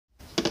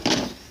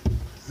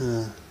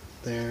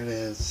There it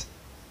is.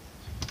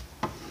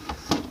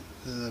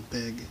 This is a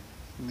big,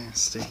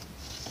 nasty,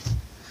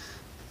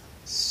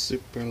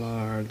 super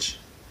large.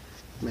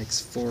 Makes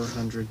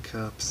 400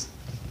 cups.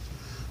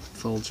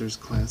 Folgers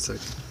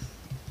Classic.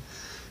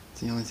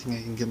 It's the only thing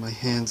I can get my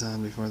hands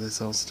on before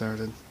this all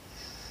started.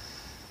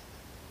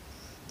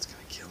 It's gonna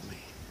kill me.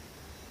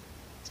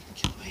 It's gonna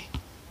kill me.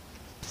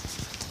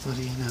 What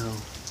do you know?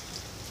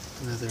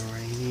 Another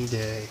rainy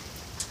day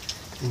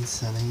in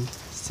sunny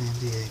San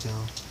Diego,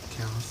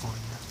 California.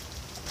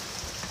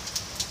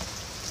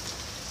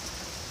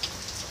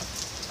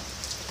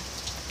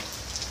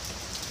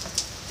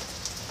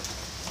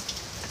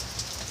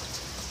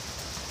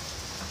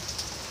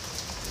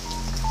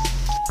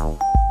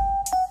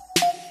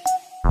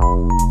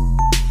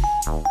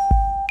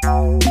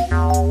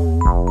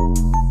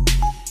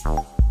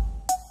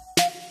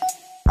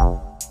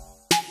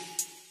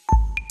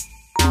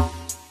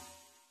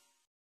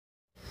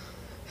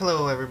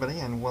 Hello everybody,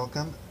 and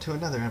welcome to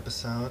another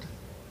episode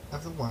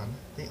of the one,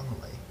 the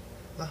only,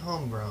 the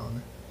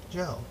Homegrown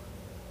Joe.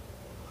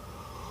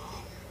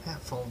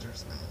 That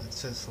Folgers, man,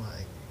 it's just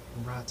like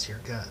rots your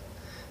gut.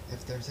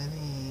 If there's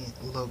any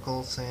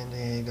local San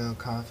Diego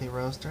coffee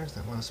roasters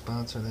that want to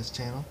sponsor this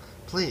channel,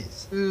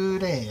 please.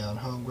 Today on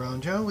Homegrown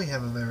Joe, we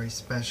have a very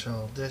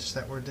special dish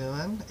that we're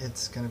doing.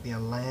 It's going to be a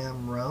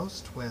lamb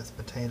roast with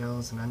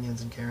potatoes and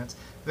onions and carrots.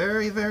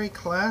 Very, very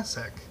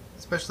classic,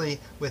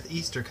 especially with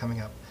Easter coming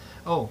up.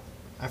 Oh,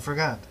 I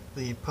forgot.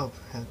 The Pope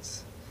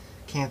has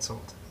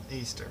canceled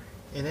Easter.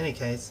 In any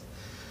case,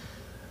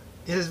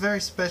 it is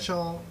very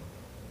special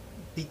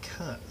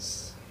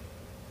because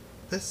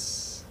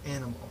this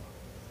animal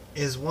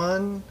is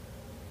one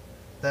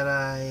that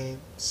I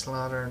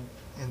slaughtered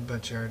and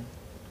butchered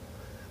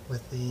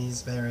with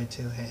these very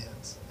two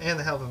hands and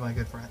the help of my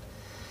good friend.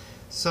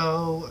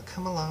 So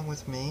come along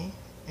with me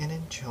and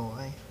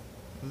enjoy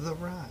the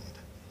ride.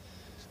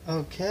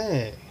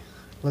 Okay,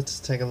 let's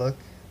take a look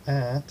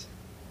at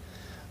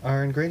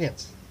our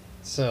ingredients.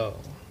 So,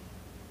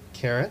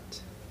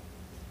 carrot.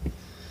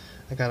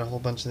 I got a whole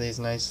bunch of these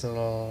nice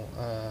little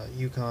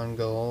Yukon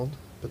Gold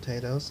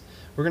potatoes.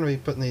 We're going to be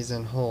putting these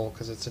in whole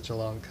because it's such a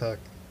long cook,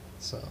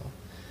 so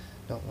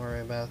don't worry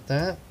about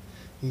that.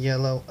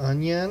 Yellow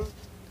onion.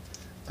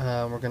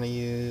 We're going to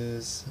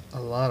use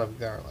a lot of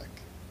garlic,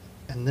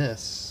 and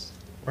this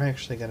we're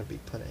actually going to be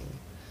putting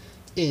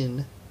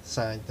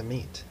inside the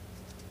meat.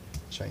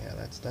 Show you how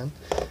that's done.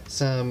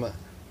 Some,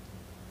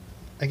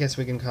 I guess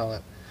we can call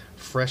it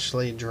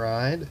freshly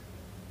dried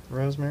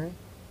rosemary.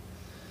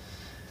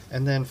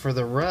 And then for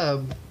the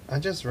rub, I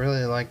just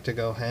really like to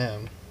go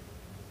ham.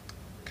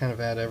 Kind of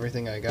add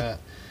everything I got.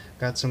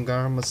 Got some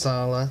garam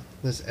masala,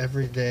 this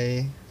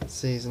everyday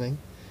seasoning.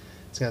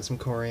 It's got some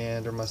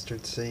coriander,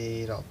 mustard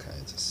seed, all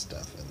kinds of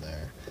stuff in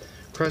there.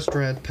 Crushed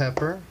red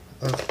pepper,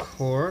 of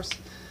course.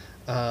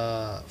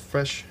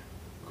 Fresh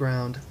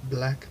ground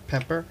black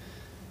pepper.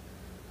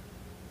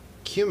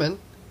 Cumin,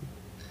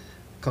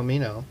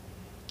 comino,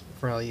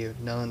 for all you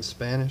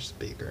non-Spanish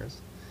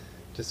speakers.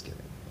 Just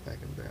kidding, I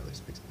can barely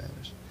speak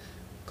Spanish.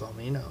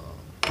 Comino.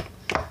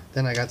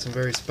 Then I got some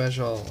very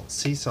special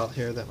sea salt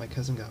here that my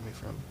cousin got me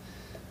from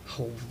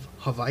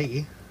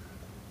Hawaii.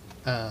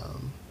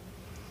 And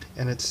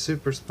it's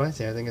super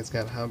spicy. I think it's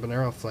got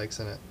habanero flakes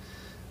in it.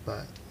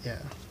 But yeah,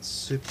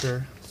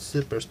 super,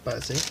 super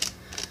spicy.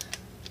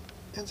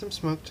 And some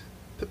smoked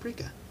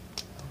paprika.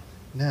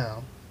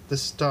 Now, the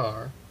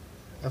star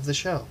of the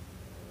show.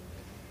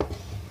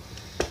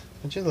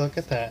 Would you look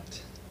at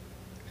that?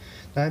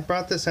 Now, I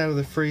brought this out of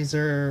the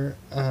freezer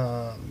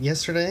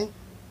yesterday.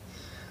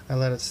 I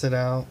let it sit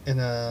out in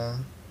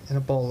a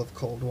bowl of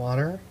cold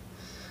water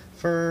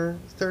for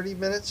 30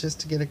 minutes just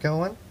to get it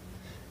going.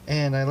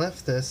 And I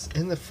left this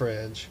in the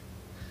fridge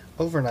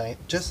overnight,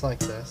 just like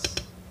this,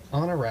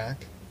 on a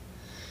rack,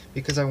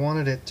 because I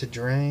wanted it to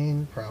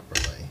drain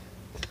properly.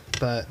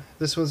 But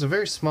this was a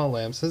very small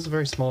lamb, so this is a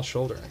very small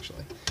shoulder,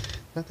 actually.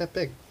 Not that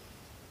big.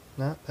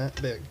 Not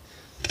that big.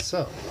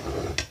 So,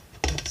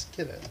 let's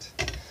get it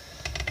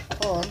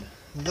on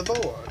the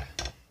board.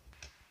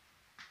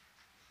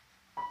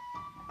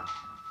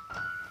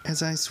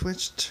 As I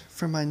switched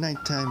from my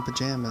nighttime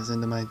pajamas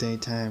into my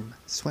daytime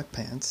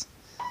sweatpants,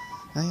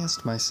 I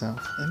asked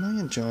myself, am I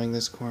enjoying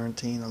this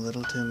quarantine a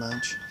little too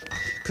much?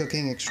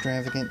 Cooking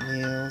extravagant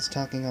meals,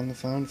 talking on the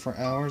phone for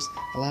hours,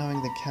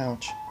 allowing the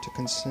couch to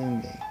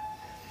consume me.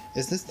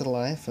 Is this the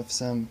life of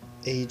some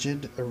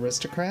aged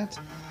aristocrat?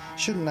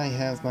 Shouldn't I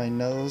have my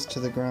nose to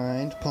the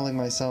grind, pulling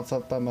myself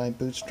up by my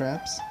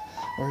bootstraps?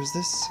 Or is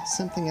this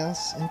something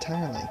else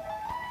entirely?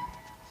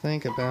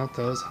 Think about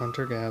those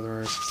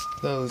hunter-gatherers.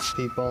 Those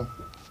people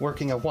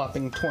working a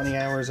whopping 20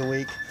 hours a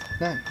week,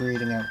 not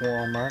greeting at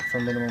Walmart for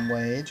minimum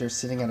wage or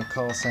sitting at a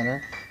call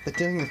center, but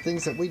doing the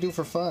things that we do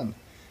for fun.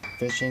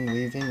 Fishing,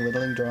 weaving,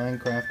 whittling, drawing,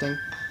 crafting.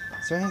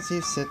 So as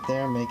you sit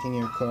there making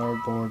your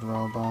cardboard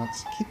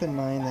robots, keep in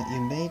mind that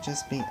you may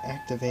just be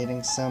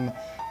activating some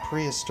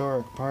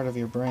prehistoric part of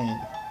your brain,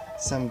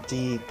 some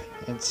deep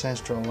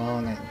ancestral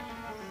longing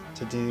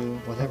to do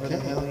whatever the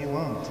hell you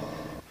want.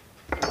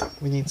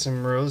 We need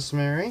some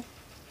rosemary,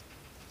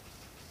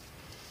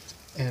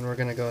 And we're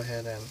going to go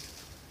ahead and,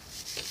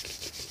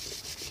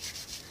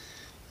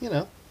 you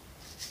know,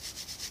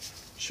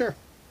 sure.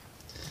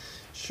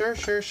 Sure.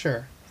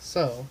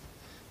 So,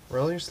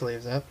 roll your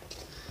sleeves up.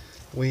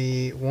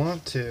 We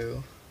want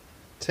to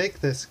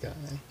take this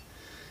guy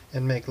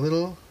and make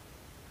little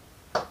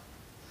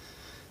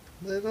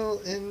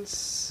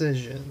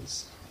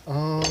incisions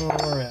all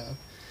around.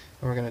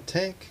 And we're going to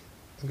take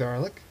a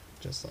garlic,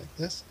 just like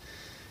this,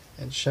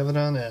 and shove it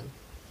on in.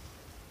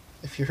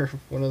 If you're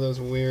one of those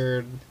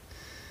weird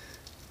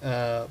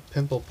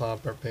pimple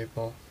popper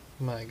people,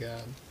 my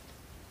god.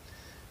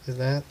 Is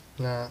that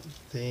not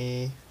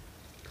the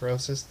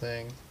grossest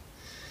thing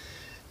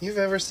you've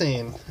ever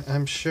seen?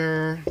 I'm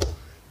sure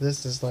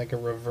this is like a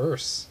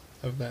reverse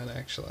of that,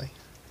 actually.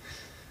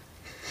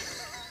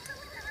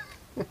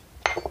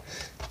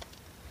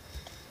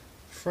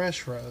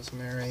 Fresh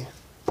rosemary.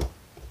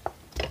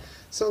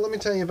 So let me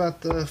tell you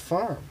about the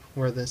farm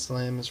where this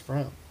lamb is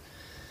from.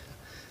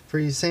 For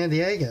you San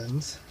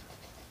Diegans,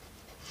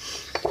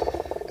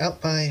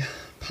 out by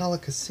Pala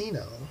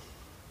Casino,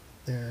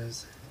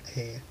 there's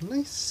a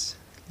nice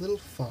little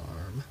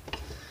farm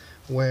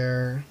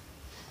where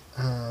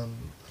a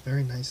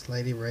very nice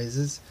lady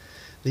raises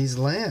these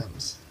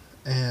lambs.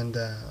 And,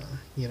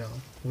 you know,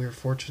 we were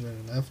fortunate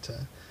enough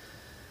to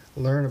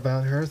learn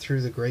about her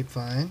through the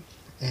grapevine.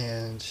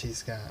 And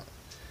she's got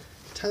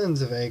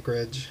tons of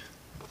acreage.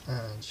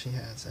 She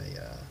has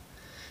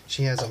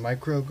a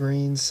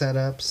microgreen set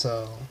up,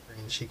 so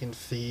she can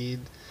feed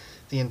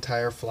the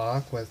entire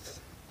flock with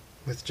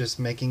just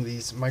making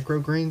these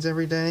microgreens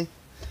every day.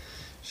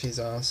 She's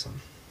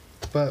awesome.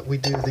 But we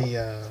do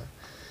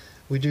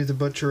the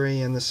butchery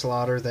and the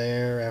slaughter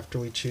there after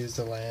we choose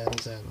the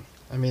lambs. And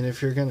I mean,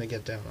 if you're gonna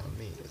get down on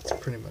meat, it's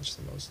pretty much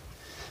the most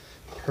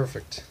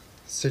perfect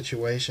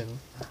situation.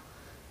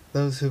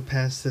 Those who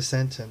pass the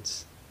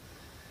sentence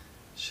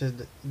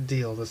should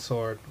deal the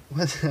sword.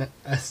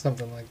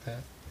 Something like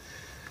that.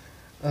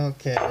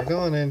 Okay, we're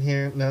going in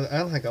here. Now,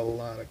 I like a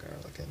lot of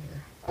garlic in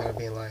here. Gotta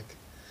be like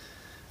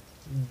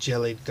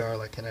jellied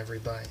garlic in every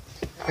bite.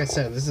 Like I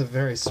said, this is a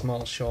very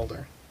small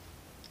shoulder.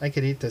 I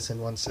could eat this in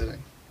one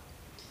sitting.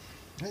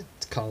 I'd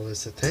call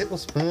this a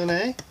tablespoon,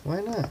 eh? Why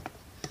not?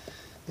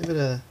 Give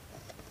it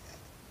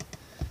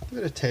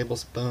a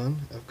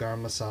tablespoon of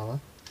garam masala.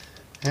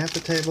 Half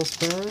a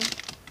tablespoon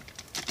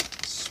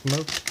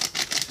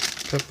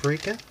smoked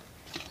paprika.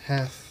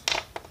 Half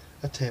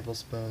a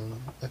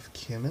tablespoon of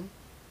cumin.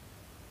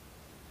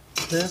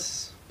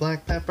 This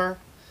black pepper,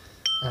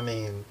 I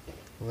mean,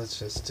 let's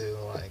just do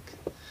like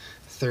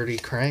 30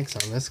 cranks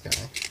on this guy.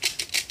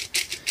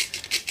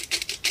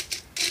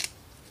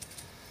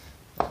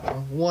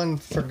 One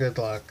for good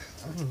luck.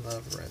 I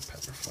love red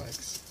pepper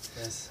flakes.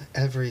 This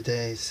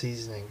everyday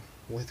seasoning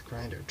with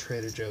grinder,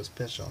 Trader Joe's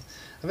special.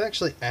 I've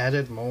actually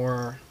added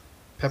more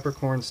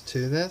peppercorns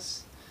to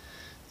this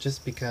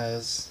just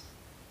because,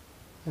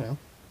 you know,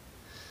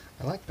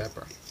 I like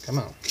pepper. Come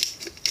on.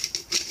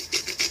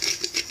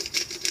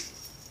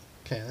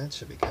 Okay, that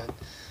should be good.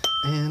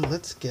 And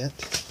let's get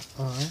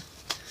our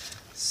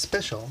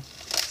special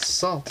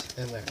salt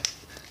in there.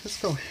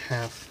 Let's go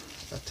half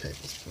a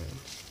tablespoon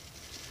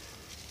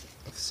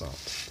of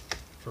salt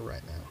for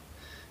right now.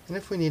 And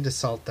if we need to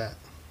salt that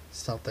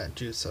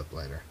juice up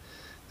later,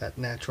 that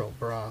natural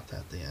broth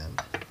at the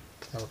end,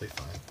 that'll be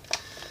fine.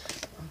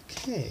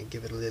 Okay,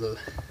 give it a little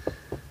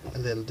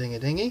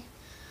ding-a-dingy.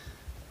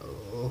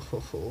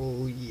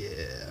 Oh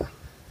yeah.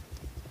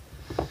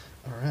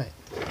 All right.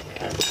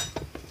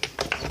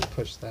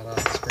 Push that off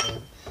the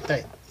screen.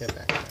 Hey, get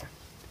back there.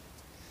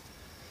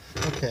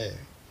 Okay.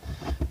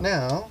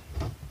 Now,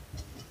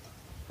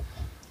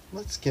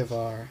 let's give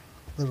our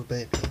little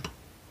baby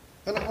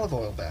an olive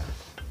oil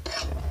bath.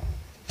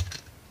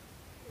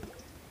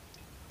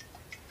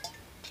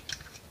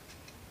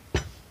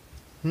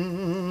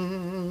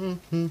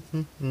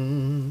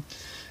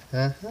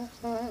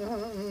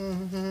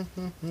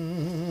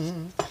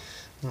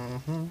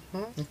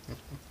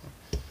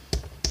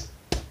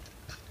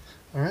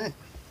 All right.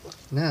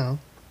 Now,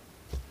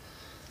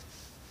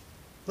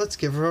 let's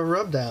give her a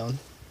rub down.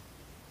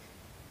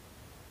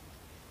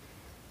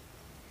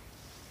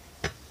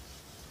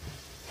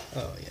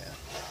 Oh yeah.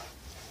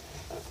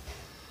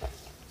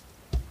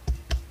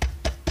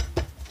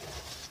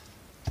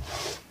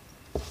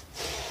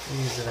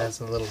 Use it as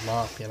a little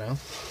mop, you know.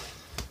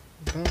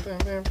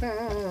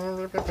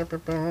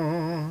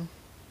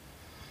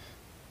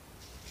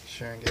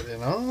 Sure and get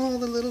in all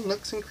the little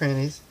nooks and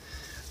crannies.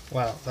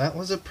 Wow, that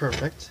was a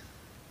perfect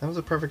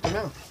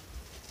amount.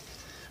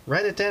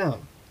 Write it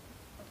down.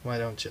 Why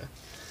don't you?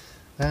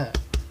 That.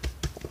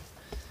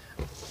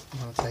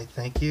 I want to say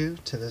thank you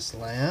to this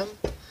lamb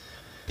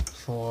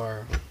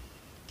for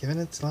giving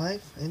its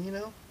life, and you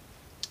know,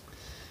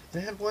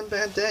 it had one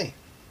bad day,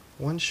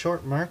 one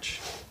short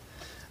march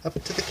up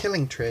to the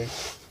killing tree,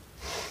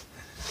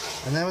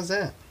 and that was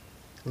that.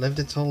 Lived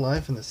its whole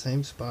life in the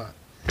same spot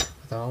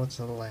with all its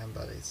little lamb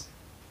buddies.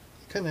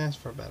 You couldn't ask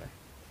for better.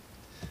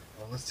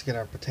 Well, let's get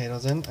our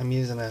potatoes in. I'm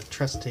using a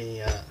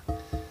trusty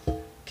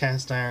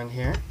cast iron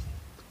here.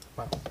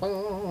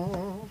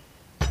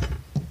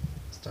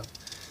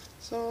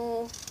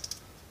 So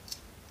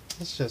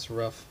let's just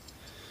rough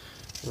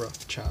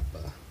chop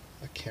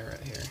a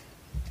carrot here.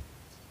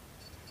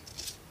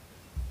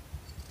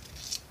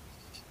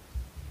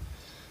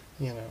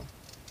 You know,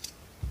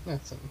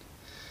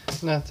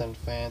 nothing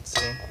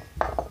fancy.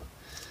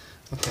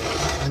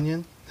 Okay,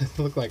 onion. They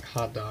look like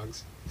hot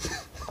dogs.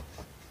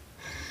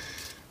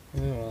 I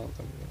don't want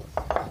them to look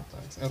like hot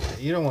dogs.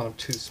 Okay, you don't want them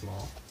too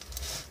small.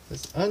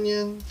 This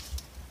onion,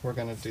 we're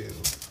gonna do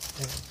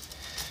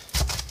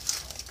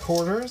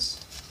quarters.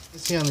 You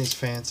see on these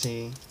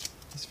fancy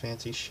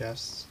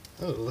chefs.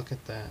 Oh, look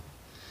at that!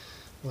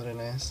 What a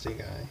nasty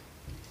guy.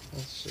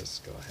 Let's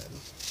just go ahead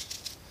and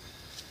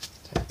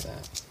take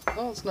that.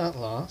 Oh, it's not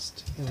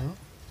lost, you know.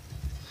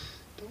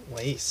 Don't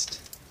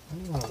waste. What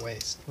do you want to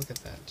waste? Look at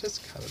that.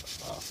 Just cut it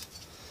off.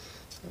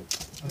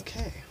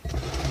 Okay,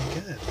 looking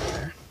good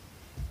there.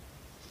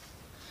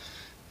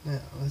 Now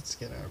let's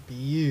get our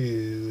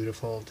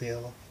beautiful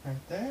deal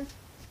right there.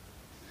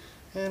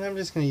 And I'm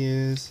just going to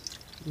use,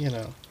 you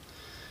know,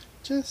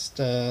 just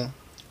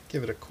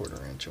give it a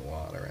 1/4 inch of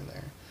water in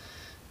there,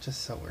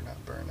 just so we're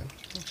not burning.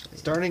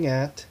 Starting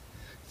at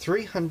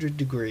 300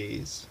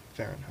 degrees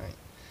Fahrenheit.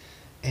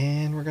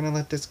 And we're going to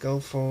let this go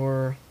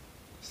for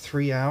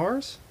 3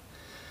 hours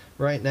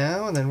right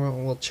now, and then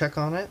we'll check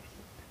on it,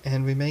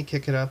 and we may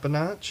kick it up a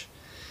notch.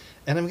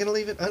 And I'm going to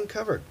leave it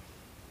uncovered.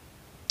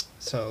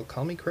 So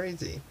call me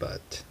crazy,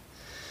 but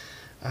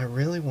I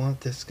really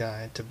want this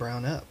guy to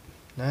brown up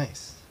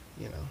nice,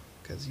 you know,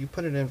 because you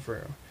put it in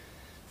for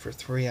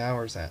 3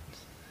 hours at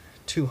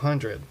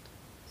 200,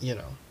 you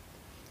know,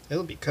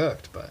 it'll be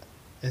cooked, but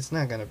it's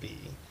not going to be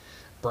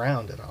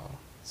browned at all.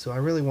 So I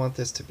really want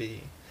this to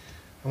be,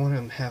 I want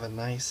him to have a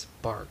nice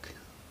bark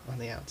on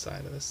the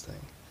outside of this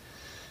thing,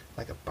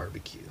 like a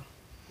barbecue.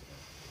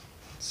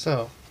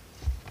 So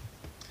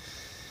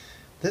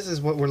this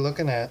is what we're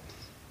looking at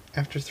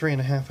after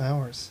 3.5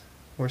 hours.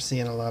 We're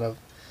seeing a lot of,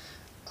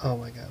 oh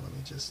my god, let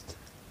me just,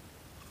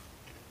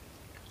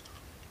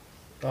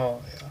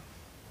 oh yeah,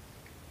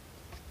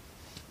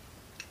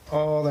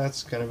 oh,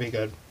 that's gonna be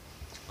good.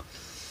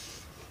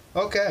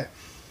 Okay,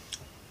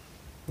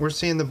 we're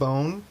seeing the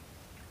bone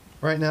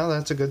right now.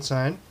 That's a good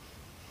sign.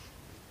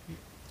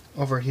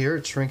 Over here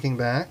it's shrinking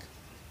back.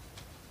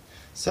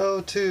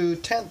 So to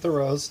tent the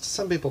roast,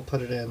 some people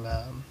put it in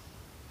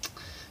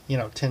you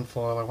know, tin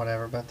foil or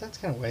whatever, but that's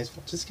kind of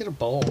wasteful. Just get a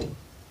bowl,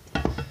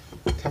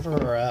 cover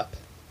her up.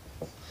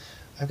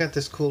 I've got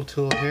this cool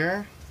tool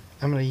here.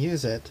 I'm going to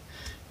use it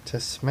to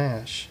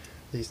smash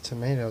these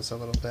tomatoes a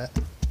little bit.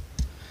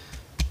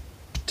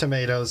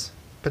 Tomatoes,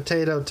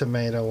 potato,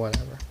 tomato,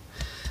 whatever.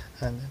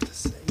 I meant to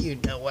say, you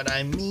know what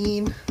I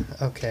mean.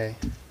 Okay,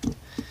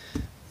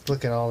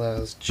 look at all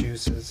those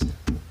juices.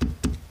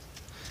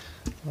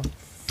 Oh,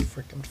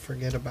 freaking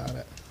forget about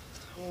it.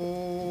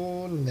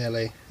 Oh,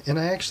 Nelly. And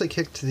I actually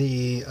kicked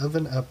the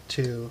oven up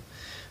to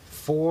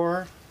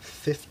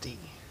 450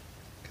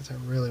 because I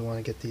really want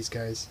to get these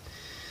guys,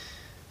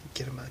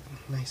 get them a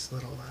nice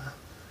little,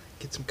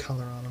 get some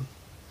color on them.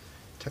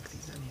 Tuck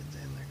these onions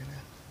in.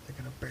 They're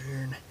gonna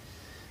burn.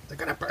 They're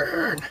gonna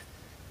burn.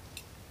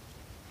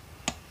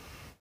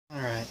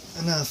 All right,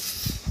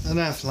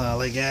 enough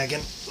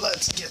lollygagging.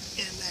 Let's get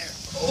in there.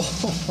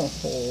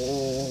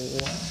 Oh,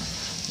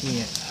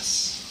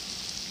 yes.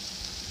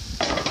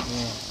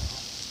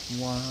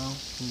 Wow.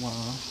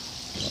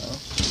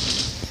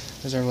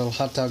 There's our little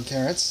hot dog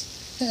carrots.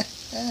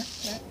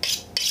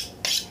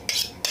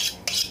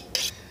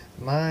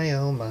 My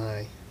oh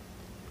my.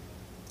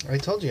 I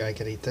told you I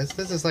could eat this.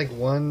 This is like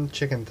one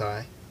chicken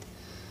thigh.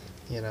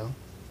 You know?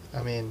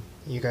 I mean,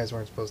 you guys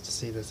weren't supposed to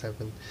see this. I've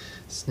been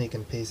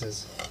sneaking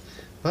pieces.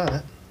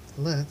 But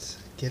let's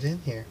get in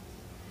here.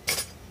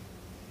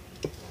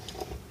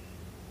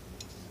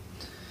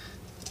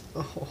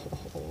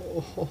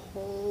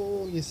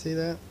 Oh, you see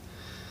that?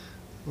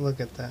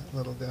 Look at that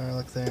little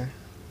garlic there.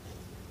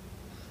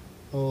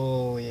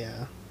 Oh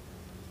yeah.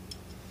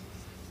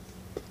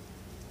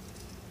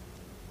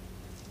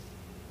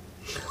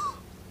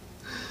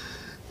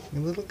 A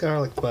little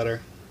garlic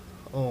butter.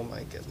 Oh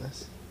my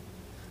goodness.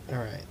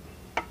 Alright.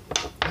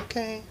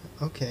 Okay.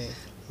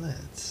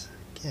 Let's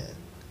get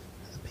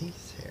a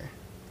piece here.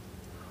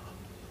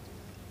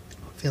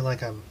 I feel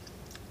like I'm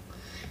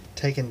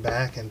taken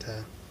back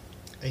into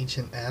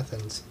ancient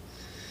Athens.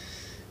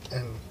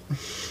 And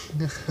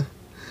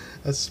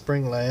a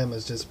spring lamb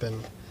has just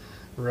been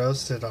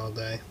roasted all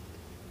day.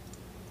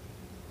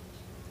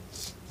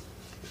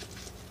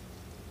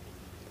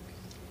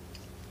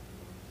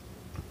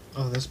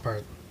 Oh, this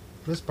part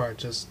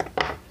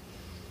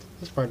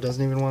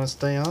doesn't even want to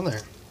stay on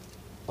there.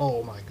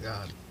 Oh my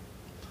god.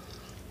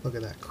 Look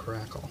at that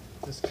crackle.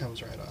 This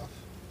comes right off.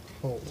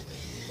 Holy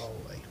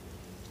moly.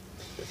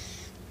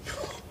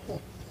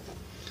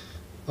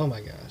 Oh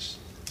my gosh.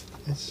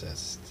 It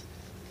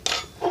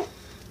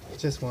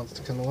just wants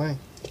to come away.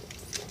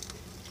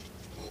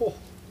 Oh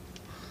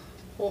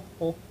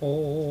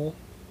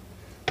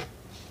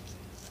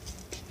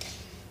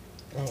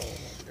my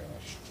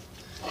gosh.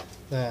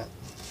 That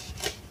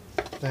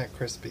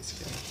crispy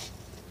skin.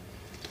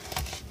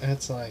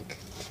 It's like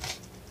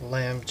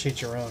lamb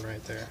chicharron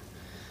right there.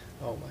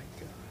 Oh my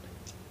god.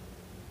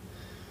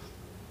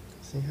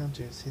 See how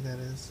juicy that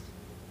is?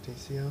 Do you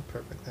see how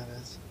perfect that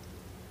is?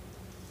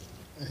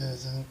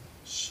 Isn't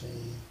she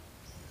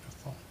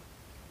beautiful?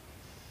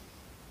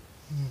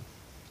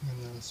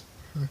 And those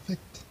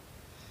perfect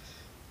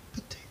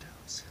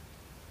potatoes.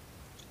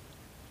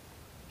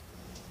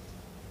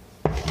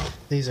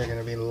 These are going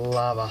to be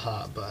lava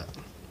hot, but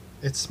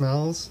this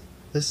smells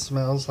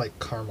like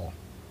caramel.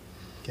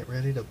 Get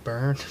ready to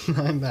burn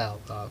my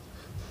mouth off.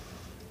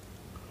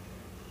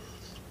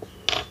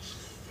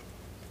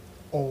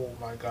 Oh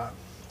my god.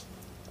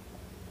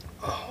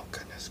 Oh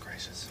goodness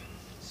gracious.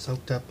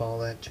 Soaked up all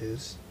that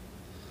juice.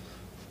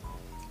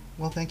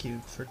 Well, thank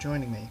you for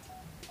joining me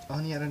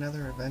on yet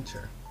another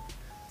adventure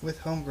with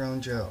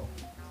Homegrown Joe,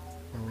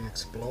 where we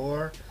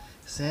explore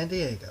San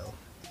Diego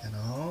and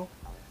all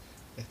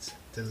its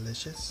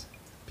delicious,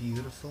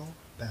 beautiful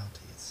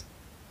bounties.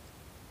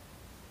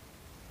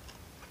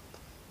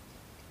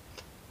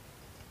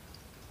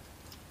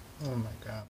 Oh my god.